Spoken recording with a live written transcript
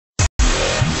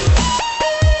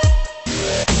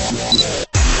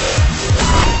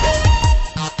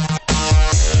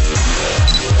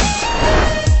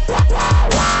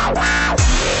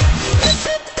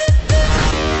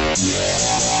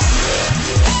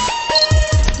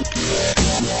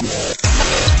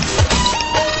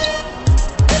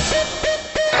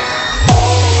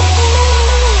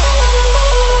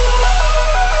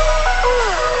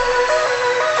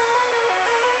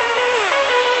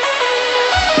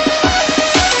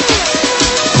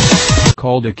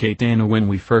called a Katana when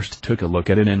we first took a look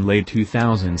at it in late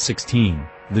 2016,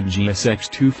 the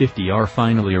GSX250R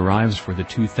finally arrives for the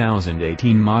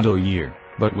 2018 model year,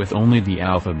 but with only the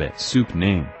alphabet soup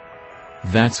name.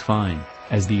 That's fine,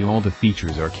 as all the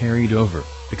features are carried over,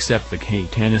 except the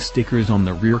Katana stickers on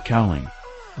the rear cowling.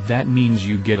 That means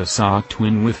you get a SOC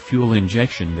twin with fuel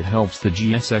injection that helps the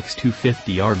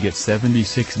GSX250R get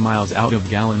 76 miles out of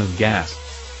gallon of gas.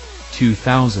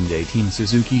 2018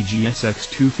 Suzuki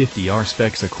GSX250R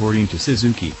specs. According to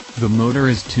Suzuki, the motor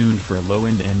is tuned for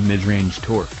low-end and mid-range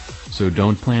torque, so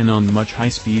don't plan on much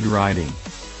high-speed riding.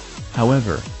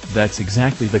 However, that's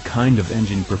exactly the kind of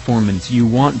engine performance you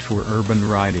want for urban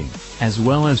riding, as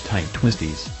well as tight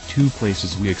twisties, two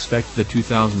places we expect the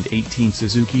 2018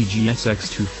 Suzuki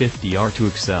GSX250R to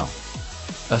excel.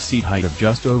 A seat height of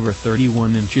just over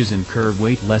 31 inches and curb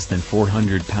weight less than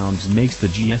 400 pounds makes the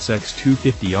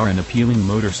GSX250R an appealing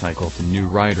motorcycle to new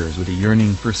riders with a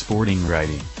yearning for sporting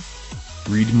riding.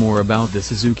 Read more about the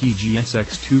Suzuki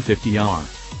GSX250R.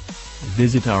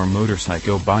 Visit our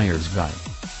Motorcycle Buyer's Guide.